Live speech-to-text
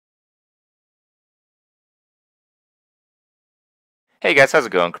Hey guys, how's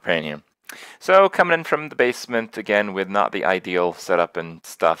it going? Companion. So coming in from the basement again with not the ideal setup and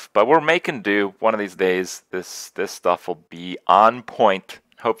stuff, but we're making do. One of these days, this stuff will be on point.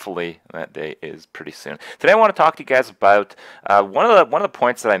 Hopefully that day is pretty soon. Today I want to talk to you guys about one of the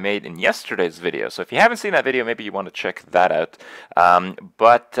points that I made in yesterday's video. So if you haven't seen that video, maybe you want to check that out.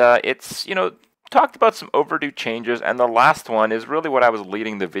 It's talked about some overdue changes, and the last one is really what I was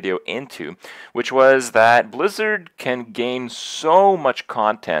leading the video into, which was that Blizzard can gain so much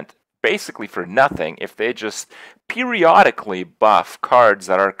content basically for nothing if they just periodically buff cards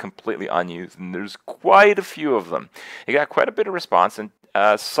that are completely unused, and there's quite a few of them. It got quite a bit of response, and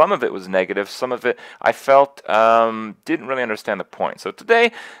some of it was negative, some of it I felt didn't really understand the point. So today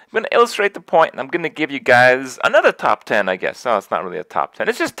I'm going to illustrate the point, and I'm going to give you guys another top 10, I guess. No, it's not really a top 10.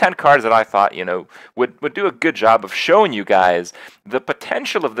 It's just 10 cards that I thought, would do a good job of showing you guys the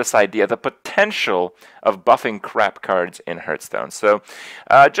potential of this idea, the potential of buffing crap cards in Hearthstone. So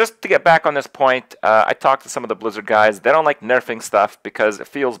just to get back on this point, I talked to some of the Blizzard guys. They don't like nerfing stuff because it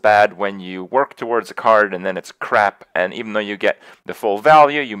feels bad when you work towards a card and then it's crap, and even though you get the full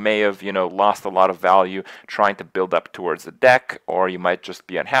value, you may have, lost a lot of value trying to build up towards the deck, or you might just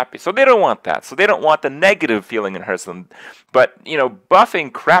be unhappy. So they don't want that. So they don't want the negative feeling in Hearthstone. But,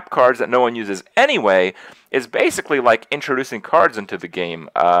 buffing crap cards that no one uses anyway is basically like introducing cards into the game.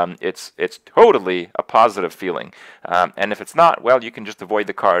 It's totally a positive feeling. And if it's not, well, you can just avoid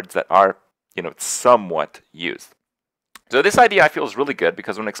the cards that are, somewhat used. So this idea I feel is really good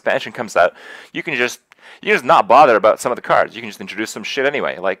because when expansion comes out, you can just not bother about some of the cards. You can just introduce some shit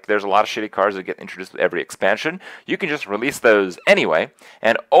anyway. Like there's a lot of shitty cards that get introduced with every expansion. You can just release those anyway,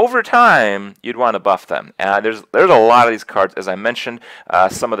 and over time you'd want to buff them. There's a lot of these cards, as I mentioned.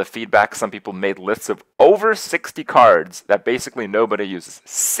 Some of the feedback, some people made lists of over 60 cards that basically nobody uses.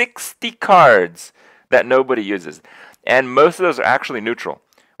 60 cards that nobody uses, and most of those are actually neutral,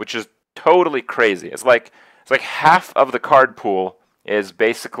 which is totally crazy. It's like half of the card pool is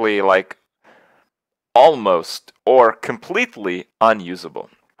basically like almost or completely unusable.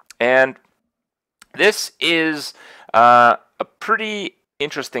 And this is a pretty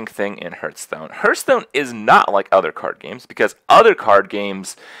interesting thing in Hearthstone. Hearthstone is not like other card games because other card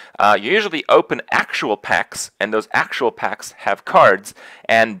games usually open actual packs, and those actual packs have cards,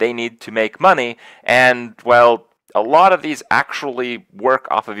 and they need to make money, and well, a lot of these actually work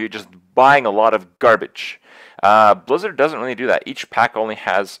off of you just buying a lot of garbage. Blizzard doesn't really do that. Each pack only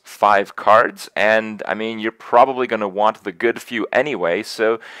has 5 cards, and I mean, you're probably going to want the good few anyway.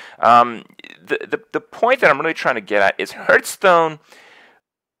 So the point that I'm really trying to get at is Hearthstone,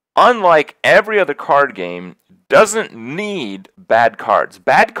 unlike every other card game, doesn't need bad cards.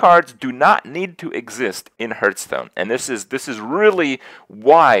 Bad cards do not need to exist in Hearthstone, and this is really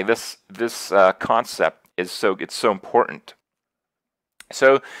why this concept is so important.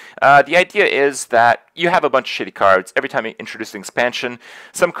 So the idea is that you have a bunch of shitty cards every time you introduce an expansion.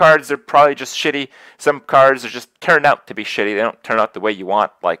 Some cards are probably just shitty. Some cards are just turn out to be shitty. They don't turn out the way you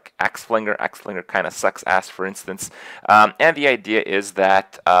want, like Axe Flinger. Axe Flinger kind of sucks ass, for instance. And the idea is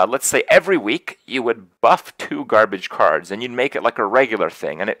that, let's say every week you would buff 2 garbage cards, and you'd make it like a regular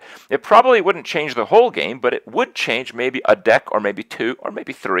thing. And it probably wouldn't change the whole game, but it would change maybe a deck, or maybe 2, or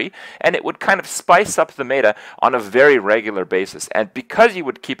maybe 3. And it would kind of spice up the meta on a very regular basis. And because you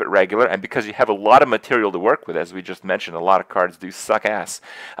would keep it regular, and because you have a lot of material to work with, as we just mentioned, a lot of cards do suck ass,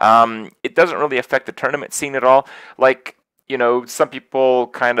 it doesn't really affect the tournament scene at all. Like, some people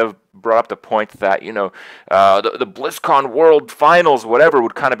kind of brought up the point that, the BlizzCon World Finals, whatever,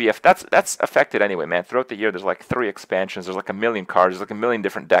 would kind of be, that's affected anyway, man. Throughout the year, there's like 3 expansions, there's like a million cards, there's like a million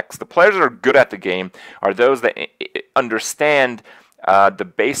different decks. The players that are good at the game are those that understand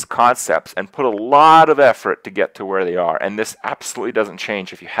the base concepts and put a lot of effort to get to where they are, and this absolutely doesn't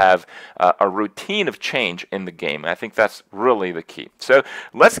change if you have a routine of change in the game, and I think that's really the key. So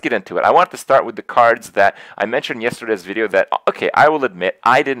let's get into it. I want to start with the cards that I mentioned in yesterday's video that, okay, I will admit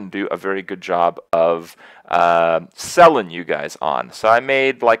I didn't do a very good job of selling you guys on. So I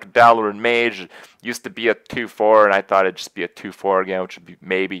made like Dalaran Mage, used to be a 2/4, and I thought it'd just be a 2/4 again, which would be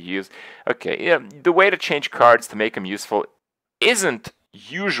maybe used. Okay, the way to change cards to make them useful isn't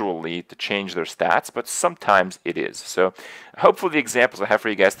usually to change their stats, but sometimes it is. So hopefully the examples I have for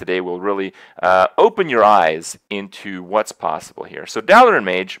you guys today will really open your eyes into what's possible here. So Dalaran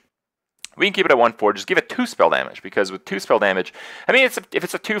Mage, we can keep it at 1/4, just give it 2 spell damage, because with 2 spell damage, I mean, if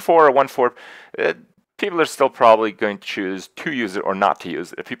it's a 2/4 or 1/4, people are still probably going to choose to use it or not to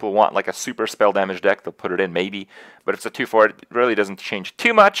use it. If people want like a super spell damage deck, they'll put it in maybe. But if it's a 2/4, it really doesn't change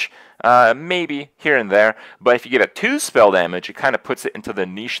too much. Maybe here and there. But if you give it 2 spell damage, it kind of puts it into the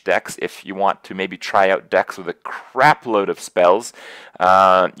niche decks if you want to maybe try out decks with a crap load of spells.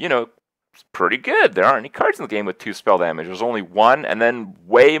 You know, it's pretty good. There aren't any cards in the game with 2 spell damage. There's only 1, and then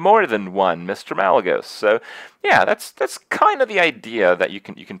way more than 1, Mr. Malagos. So yeah, that's kind of the idea, that you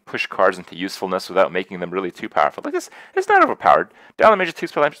can push cards into usefulness without making them really too powerful. Like this, it's not overpowered. Down damage 2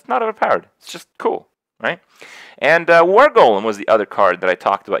 spell damage, it's not overpowered. It's just cool, right? And War Golem was the other card that I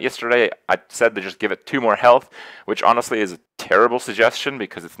talked about yesterday. I said to just give it 2 more health, which honestly is a terrible suggestion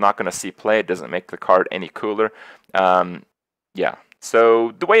because it's not going to see play. It doesn't make the card any cooler. Yeah.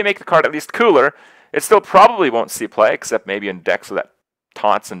 So the way you make the card at least cooler, it still probably won't see play, except maybe in decks with that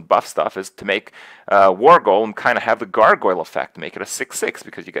taunts and buff stuff, is to make War Golem kind of have the gargoyle effect, make it a 6/6,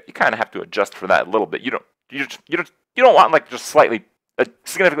 because you kind of have to adjust for that a little bit. You don't want like just slightly a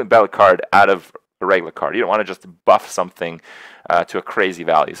significantly better card out of a regular card. You don't want to just buff something to a crazy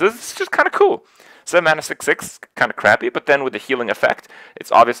value. So it's just kind of cool. 7 mana 6/6, kind of crappy, but then with the healing effect,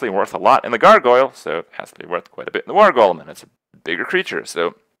 it's obviously worth a lot in the gargoyle, so it has to be worth quite a bit in the War Golem, and it's a bigger creature.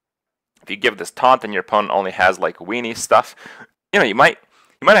 So if you give this taunt and your opponent only has like weenie stuff, you know, you might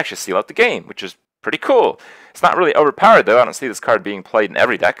actually seal out the game, which is pretty cool. It's not really overpowered though. I don't see this card being played in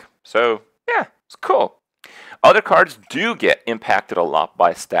every deck. So yeah, it's cool. Other cards do get impacted a lot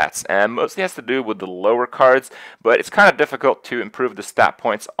by stats, and mostly has to do with the lower cards, but it's kind of difficult to improve the stat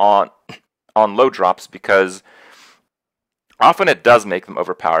points on low drops because often it does make them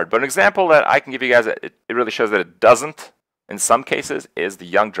overpowered. But an example that I can give you guys, it really shows that it doesn't in some cases, is the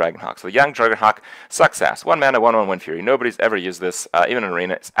Young Dragonhawk. So the Young Dragonhawk sucks ass. 1 mana, 1/1 Wind Fury. Nobody's ever used this, even in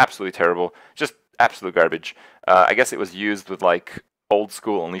Arena. It's absolutely terrible. Just absolute garbage. I guess it was used with like old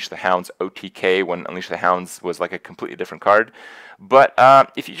school Unleash the Hounds OTK when Unleash the Hounds was like a completely different card. But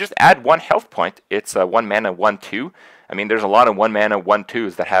if you just add 1 health point, it's 1 mana, 1/2. I mean, there's a lot of 1 mana,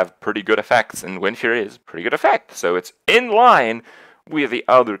 1/2s that have pretty good effects, and Wind Fury is a pretty good effect. So it's in line with the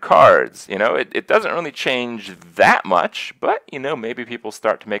other cards. You know, it doesn't really change that much, but, you know, maybe people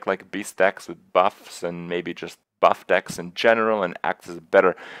start to make like beast decks with buffs and maybe just buff decks in general and act as a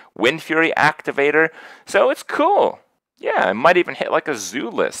better Wind Fury activator. So it's cool. Yeah, it might even hit like a zoo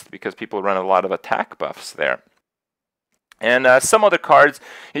list because people run a lot of attack buffs there. And some other cards,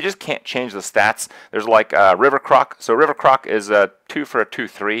 you just can't change the stats. There's like River Croc. So River Croc is a 2 for a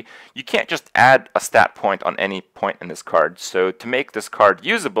 2/3. You can't just add a stat point on any point in this card. So to make this card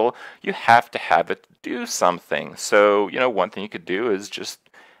usable, you have to have it do something. So, you know, one thing you could do is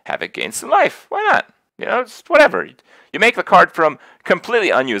just have it gain some life. Why not? You know, it's whatever. You make the card from completely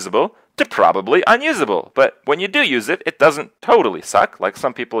unusable to probably unusable. But when you do use it, it doesn't totally suck. Like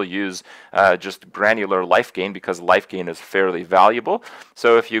some people use just granular life gain because life gain is fairly valuable.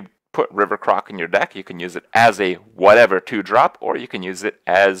 So if you put River Croc in your deck, you can use it as a whatever 2-drop, or you can use it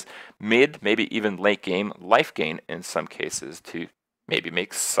as mid, maybe even late game life gain in some cases to maybe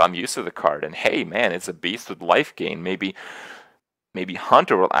make some use of the card. And hey, man, it's a beast with life gain. Maybe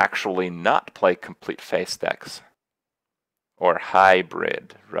Hunter will actually not play complete face decks. Or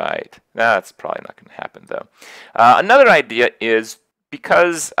hybrid, right. That's probably not going to happen, though. Another idea is,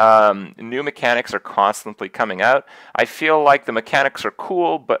 because new mechanics are constantly coming out, I feel like the mechanics are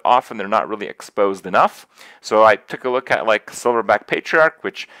cool, but often they're not really exposed enough. So I took a look at like Silverback Patriarch,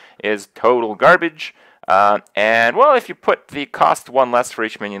 which is total garbage. And, well, if you put the cost 1 less for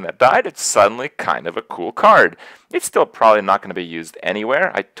each minion that died, it's suddenly kind of a cool card. It's still probably not going to be used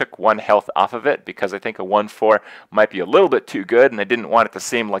anywhere. I took 1 health off of it because I think a 1/4 might be a little bit too good, and I didn't want it to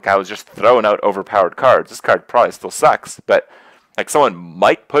seem like I was just throwing out overpowered cards. This card probably still sucks, but like someone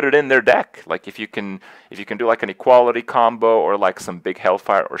might put it in their deck. Like if you can do like an equality combo or like some big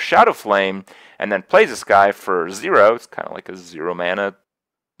Hellfire or Shadow Flame, and then plays this guy for 0, it's kind of like a 0 mana,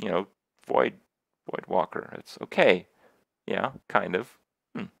 you know, Void Walker. It's okay. Yeah, kind of.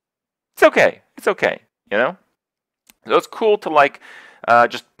 It's okay. It's okay, you know? So it's cool to like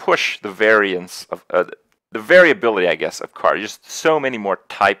just push the variance of the variability, I guess, of cards. Just so many more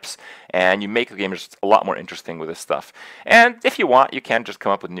types, and you make the game just a lot more interesting with this stuff. And if you want, you can just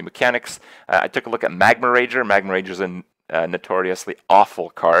come up with new mechanics. I took a look at Magma Rager. Magma Rager is a notoriously awful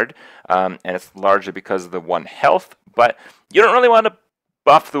card, and it's largely because of the 1 health, but you don't really want to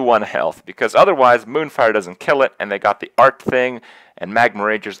buff the 1 health, because otherwise Moonfire doesn't kill it, and they got the art thing, and Magma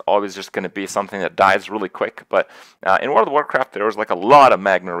Rager's always just going to be something that dies really quick. But in World of Warcraft, there was like a lot of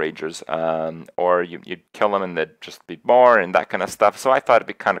Magma Ragers, or you'd kill them and they'd just be more and that kind of stuff. So I thought it'd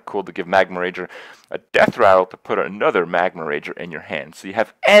be kind of cool to give Magma Rager a death rattle to put another Magma Rager in your hand. So you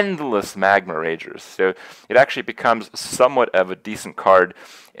have endless Magma Ragers. So it actually becomes somewhat of a decent card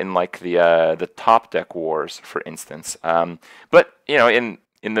in like the top deck wars, for instance. But you know,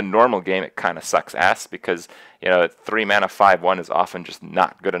 in the normal game, it kind of sucks ass because, you know, 3 mana 5/1 is often just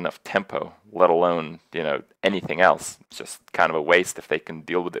not good enough tempo, let alone, you know, anything else. It's just kind of a waste if they can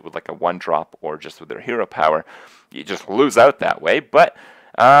deal with it with like a 1-drop or just with their hero power. You just lose out that way. But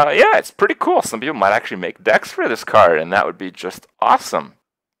yeah, it's pretty cool. Some people might actually make decks for this card, and that would be just awesome.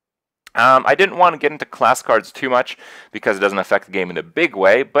 I didn't want to get into class cards too much because it doesn't affect the game in a big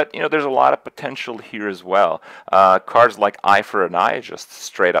way, but you know, there's a lot of potential here as well. Cards like Eye for an Eye just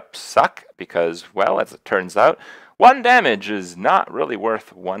straight up suck because, well, as it turns out, 1 damage is not really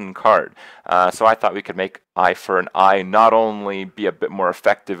worth 1 card. So I thought we could make Eye for an Eye not only be a bit more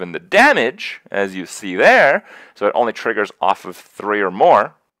effective in the damage, as you see there, so it only triggers off of 3 or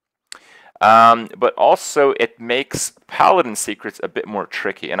more, but also it makes Paladin secrets a bit more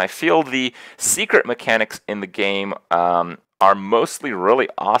tricky. And I feel the secret mechanics in the game are mostly really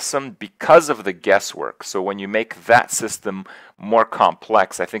awesome because of the guesswork. So when you make that system more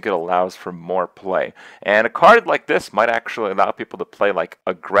complex, I think it allows for more play. And a card like this might actually allow people to play like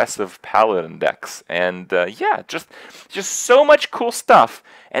aggressive Paladin decks. And yeah, just so much cool stuff.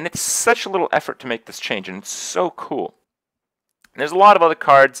 And it's such a little effort to make this change, and it's so cool. There's a lot of other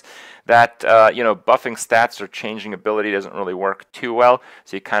cards that, you know, buffing stats or changing ability doesn't really work too well,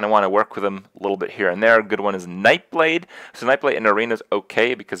 so you kind of want to work with them a little bit here and there. A good one is Nightblade. So Nightblade in Arena is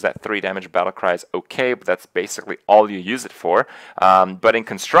okay because that 3 damage battlecry is okay, but that's basically all you use it for. But in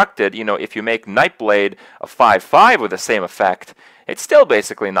Constructed, you know, if you make Nightblade a 5/5 with the same effect, it's still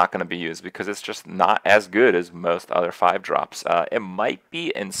basically not going to be used because it's just not as good as most other 5-drops. It might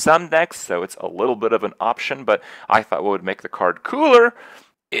be in some decks, so it's a little bit of an option, but I thought what would make the card cooler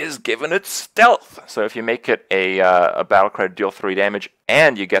is giving it stealth. So if you make it a battlecry to deal 3 damage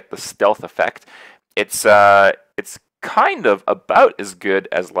and you get the stealth effect, it's kind of about as good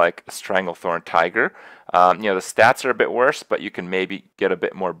as like a Stranglethorn Tiger. You know, the stats are a bit worse, but you can maybe get a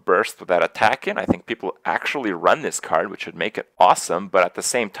bit more burst with that attack in. I think people actually run this card, which would make it awesome, but at the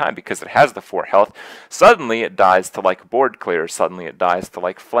same time, because it has the 4 health, suddenly it dies to like Board Clear, suddenly it dies to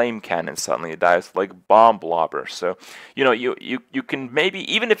like Flame Cannon, suddenly it dies to like Bomb Blobber. So, you know, you can maybe,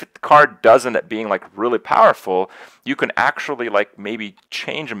 even if the card does end up being like really powerful, you can actually like maybe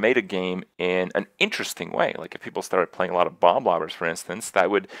change a metagame in an interesting way. Like if people started playing a lot of Bomb Blobbers, for instance, that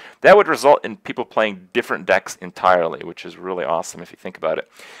would result in people playing different decks entirely, which is really awesome if you think about it.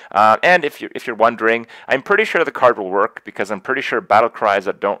 And if you're wondering, I'm pretty sure the card will work because I'm pretty sure battle cries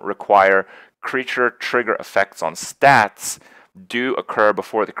that don't require creature trigger effects on stats do occur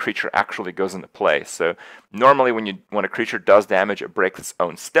before the creature actually goes into play. So normally when a creature does damage, it breaks its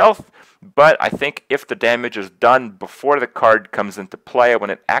own stealth, but I think if the damage is done before the card comes into play, when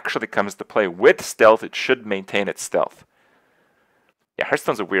it actually comes to play with stealth, it should maintain its stealth. Yeah,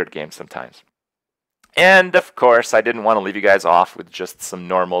 Hearthstone's a weird game sometimes. And, of course, I didn't want to leave you guys off with just some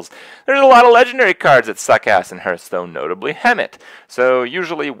normals. There's a lot of legendary cards that suck ass in Hearthstone, notably Hemet. So,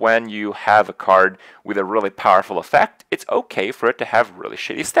 usually when you have a card with a really powerful effect, it's okay for it to have really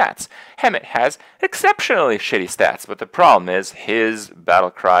shitty stats. Hemet has exceptionally shitty stats, but the problem is his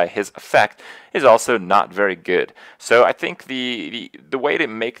battlecry, his effect, is also not very good. So I think the way to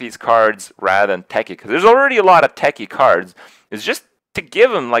make these cards rather than techie, because there's already a lot of techie cards, is just to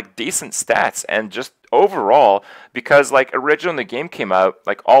give them like decent stats and just overall, because like originally when the game came out,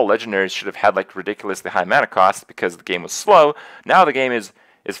 like all legendaries should have had like ridiculously high mana cost because the game was slow. Now the game is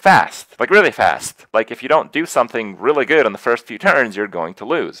fast, like really fast. Like if you don't do something really good on the first few turns, you're going to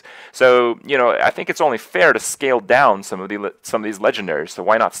lose. So, you know, I think it's only fair to scale down some of these legendaries. So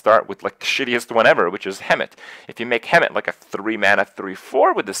why not start with like the shittiest one ever, which is Hemet. If you make Hemet like a 3 mana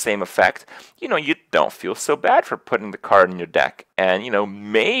 3/4 with the same effect, you know, you don't feel so bad for putting the card in your deck. And, you know,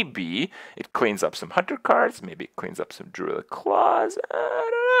 maybe it cleans up some Hunter cards, maybe it cleans up some Druid Claws, I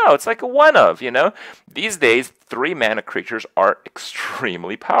don't know, it's like a one of, you know. These days, 3 mana creatures are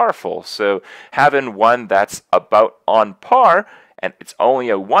extremely powerful, so having one that's about on par, and it's only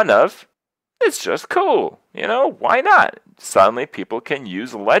a one of, it's just cool, you know, why not? Suddenly people can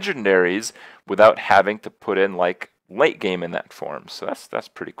use legendaries without having to put in, like, late game in that form, so that's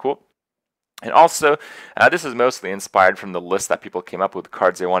pretty cool. And also, this is mostly inspired from the list that people came up with,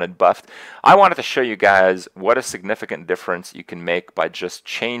 cards they wanted buffed. I wanted to show you guys what a significant difference you can make by just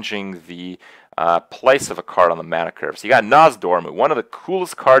changing the place of a card on the mana curve. So you got Nozdormu, one of the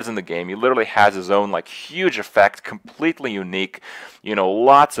coolest cards in the game. He literally has his own like huge effect, completely unique. You know,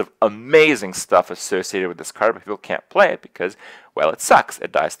 lots of amazing stuff associated with this card, but people can't play it because, well, it sucks.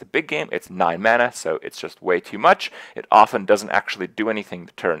 It dies to big game. It's 9 mana, so it's just way too much. It often doesn't actually do anything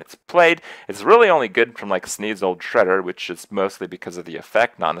the turn it's played. It's really only good from like Sneed's Old Shredder, which is mostly because of the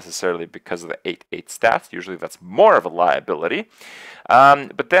effect, not necessarily because of the 8/8 stats. Usually that's more of a liability.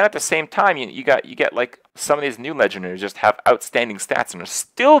 But then at the same time, you get like some of these new legendaries just have outstanding stats and are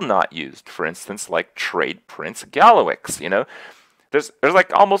still not used. For instance, like Trade Prince Gallowix. You know, there's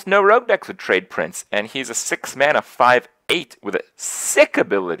like almost no rogue decks with Trade Prince, and he's a 6 mana 5/8 with a sick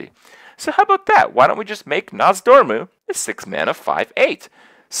ability. So how about that? Why don't we just make Nozdormu a 6 mana 5/8?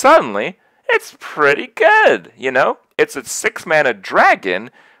 Suddenly, it's pretty good. You know, it's a 6 mana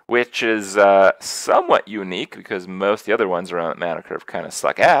dragon, which is somewhat unique because most of the other ones around the mana curve kind of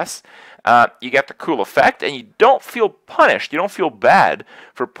suck ass. You get the cool effect, and you don't feel punished. You don't feel bad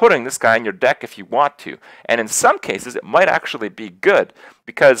for putting this guy in your deck if you want to. And in some cases, it might actually be good,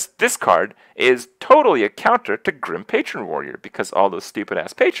 because this card is totally a counter to Grim Patron Warrior, because all those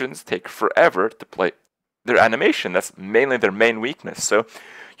stupid-ass patrons take forever to play their animation. That's mainly their main weakness. So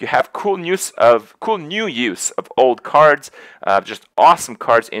you have cool new use of old cards, just awesome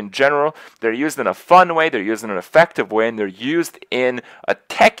cards in general. They're used in a fun way, they're used in an effective way, and they're used in a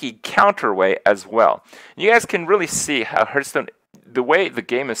techie counter way as well. You guys can really see how Hearthstone, the way the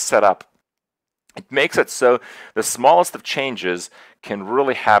game is set up, it makes it so the smallest of changes can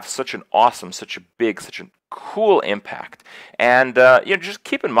really have such an awesome, such a big, such a cool impact. And you know, just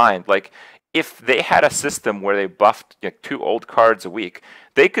keep in mind, like, if they had a system where they buffed 2 old cards a week,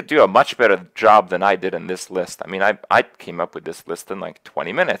 they could do a much better job than I did in this list. I mean, I came up with this list in like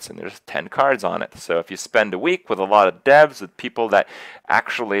 20 minutes, and there's 10 cards on it. So if you spend a week with a lot of devs, with people that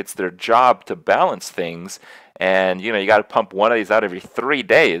actually it's their job to balance things, and you got to pump one of these out every 3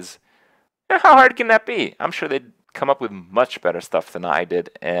 days, how hard can that be? I'm sure they'd come up with much better stuff than I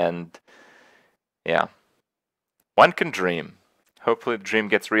did, and yeah, one can dream. Hopefully the dream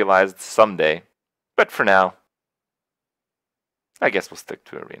gets realized someday. But for now, I guess we'll stick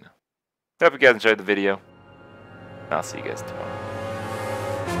to Arena. Hope you guys enjoyed the video. I'll see you guys tomorrow.